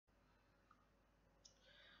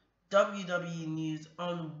WWE news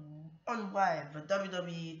on why the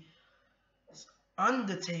WWE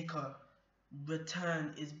Undertaker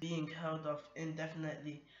return is being held off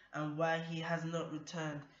indefinitely, and why he has not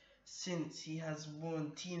returned since he has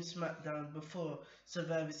won Team Smackdown before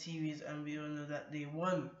Survivor Series, and we all know that they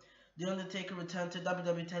won. The Undertaker returned to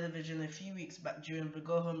WWE television a few weeks back during the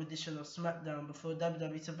Go Home edition of Smackdown before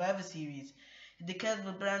WWE Survivor Series. He declared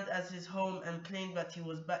the brand as his home and claimed that he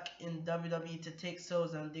was back in WWE to take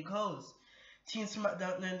souls and dig holes. Team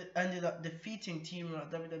Smackdown ended up defeating Team Raw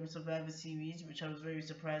at WWE Survivor Series, which I was very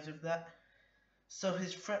surprised with that. So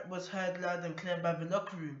his threat was heard loud and clear by the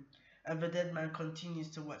locker room, and the Deadman continues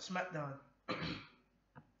to watch SmackDown.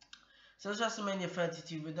 Since WrestleMania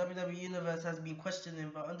 32, the WWE Universe has been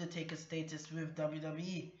questioning the Undertaker's status with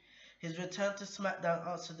WWE. His return to SmackDown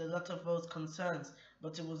answered a lot of those concerns,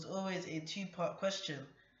 but it was always a two-part question.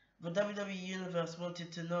 The WWE Universe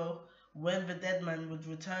wanted to know when the Deadman would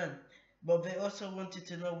return, but they also wanted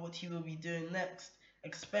to know what he will be doing next,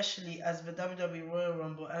 especially as the WWE Royal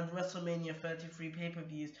Rumble and WrestleMania 33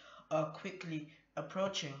 pay-per-views are quickly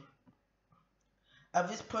approaching. At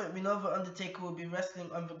this point, we know the Undertaker will be wrestling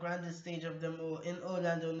on the grandest stage of them all in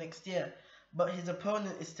Orlando next year, but his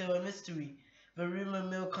opponent is still a mystery. The rumor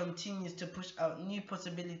mill continues to push out new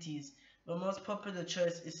possibilities. The most popular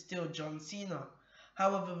choice is still John Cena.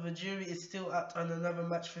 However, the jury is still out on another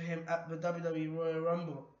match for him at the WWE Royal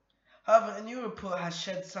Rumble. However, a new report has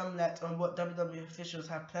shed some light on what WWE officials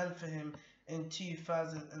have planned for him in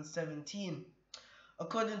 2017.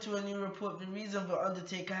 According to a new report, the reason the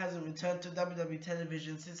Undertaker hasn't returned to WWE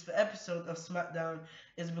television since the episode of SmackDown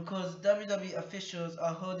is because WWE officials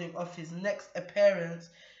are holding off his next appearance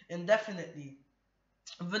indefinitely.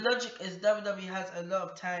 The logic is WWE has a lot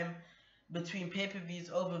of time between pay-per-views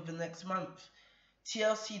over the next month.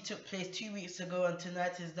 TLC took place 2 weeks ago, and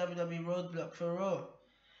tonight is WWE Roadblock for Raw.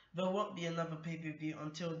 There won't be another pay-per-view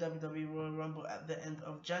until WWE Royal Rumble at the end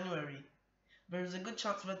of January. There is a good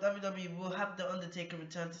chance that WWE will have The Undertaker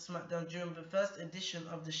return to SmackDown during the first edition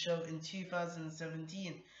of the show in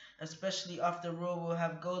 2017, especially after Raw will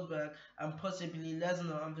have Goldberg and possibly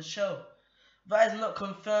Lesnar on the show. That is not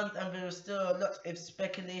confirmed, and there is still a lot of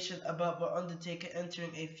speculation about The Undertaker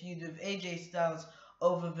entering a feud with AJ Styles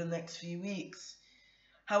over the next few weeks.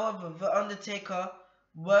 However, The Undertaker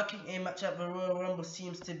working a match at the Royal Rumble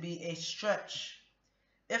seems to be a stretch.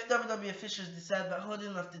 If WWE officials decide that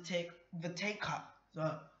holding off the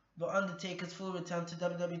Undertaker's full return to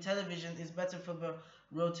WWE television is better for the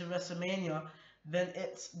road to WrestleMania, then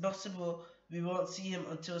it's possible we won't see him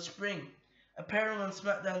until spring. Appearing on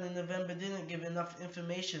SmackDown in November didn't give enough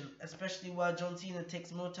information, especially while John Cena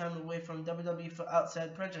takes more time away from WWE for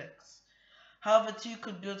outside projects. How the two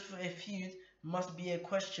could build for a feud must be a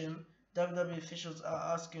question WWE officials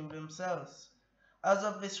are asking themselves. As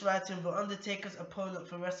of this writing, the Undertaker's opponent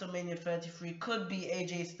for WrestleMania 33 could be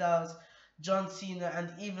AJ Styles, John Cena,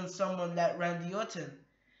 and even someone like Randy Orton.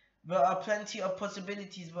 There are plenty of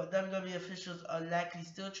possibilities, but WWE officials are likely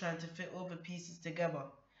still trying to fit all the pieces together.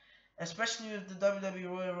 Especially with the WWE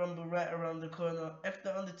Royal Rumble right around the corner, if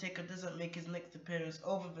The Undertaker doesn't make his next appearance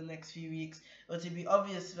over the next few weeks, it would be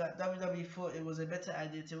obvious that WWE thought it was a better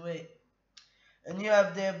idea to wait. A new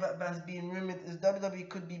idea that has been rumored is WWE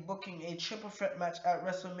could be booking a triple threat match at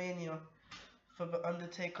WrestleMania for The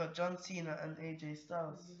Undertaker, John Cena, and AJ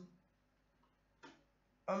Styles.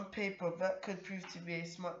 On paper, that could prove to be a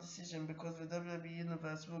smart decision because the WWE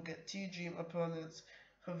Universe will get two dream opponents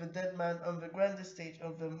for the Deadman on the grandest stage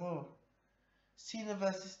of them all. Cena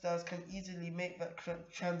vs Styles can easily make that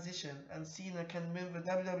transition, and Cena can win the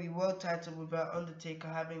WWE World title without Undertaker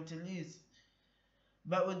having to lose.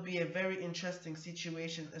 That would be a very interesting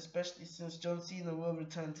situation, especially since John Cena will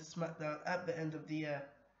return to SmackDown at the end of the year.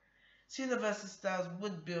 Cena vs Styles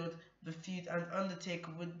would build the feud, and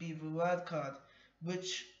Undertaker would be the wild card,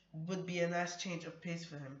 which would be a nice change of pace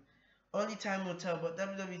for him. Only time will tell, but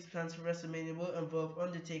WWE's plans for WrestleMania will involve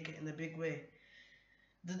Undertaker in a big way.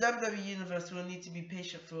 The WWE Universe will need to be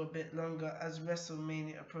patient for a bit longer as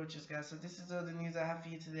WrestleMania approaches, guys. So this is all the news I have for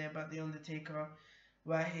you today about The Undertaker,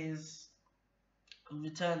 why his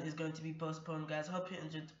return is going to be postponed, guys. Hope you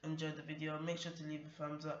enjoyed the video. Make sure to leave a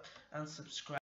thumbs up and subscribe.